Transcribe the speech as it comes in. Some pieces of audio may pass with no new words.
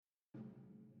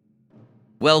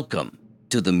Welcome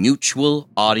to the Mutual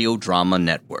Audio Drama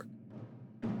Network.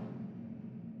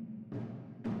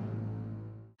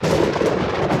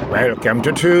 Welcome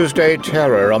to Tuesday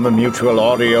Terror on the Mutual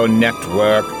Audio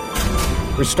Network.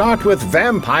 We start with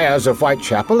Vampires of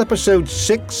Whitechapel, Episode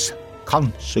 6,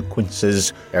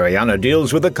 Consequences. Ariana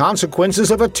deals with the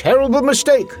consequences of a terrible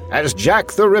mistake as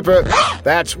Jack the Ripper,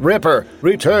 that's Ripper,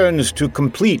 returns to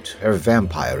complete her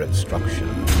vampire instruction.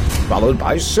 Followed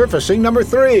by Surfacing number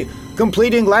 3,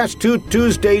 completing last two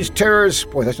Tuesdays Terrors.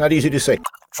 Boy, that's not easy to say.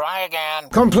 Try again.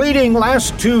 Completing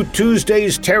last two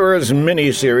Tuesdays Terrors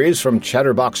miniseries from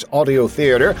Chatterbox Audio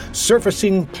Theater,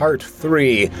 Surfacing Part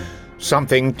 3.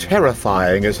 Something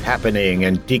terrifying is happening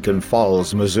in Deacon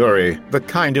Falls, Missouri. The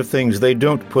kind of things they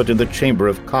don't put in the Chamber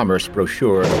of Commerce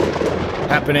brochure.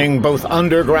 Happening both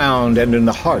underground and in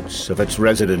the hearts of its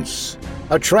residents.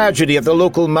 A tragedy at the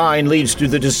local mine leads to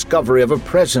the discovery of a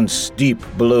presence deep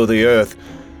below the earth.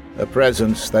 A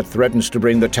presence that threatens to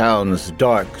bring the town's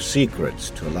dark secrets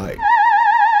to light.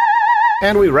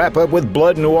 And we wrap up with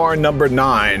Blood Noir number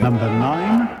 9. Number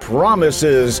 9?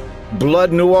 Promises.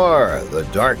 Blood Noir, the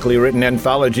darkly written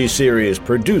anthology series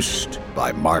produced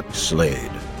by Mark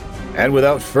Slade. And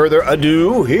without further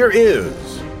ado, here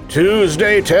is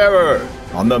Tuesday Terror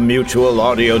on the Mutual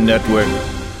Audio Network.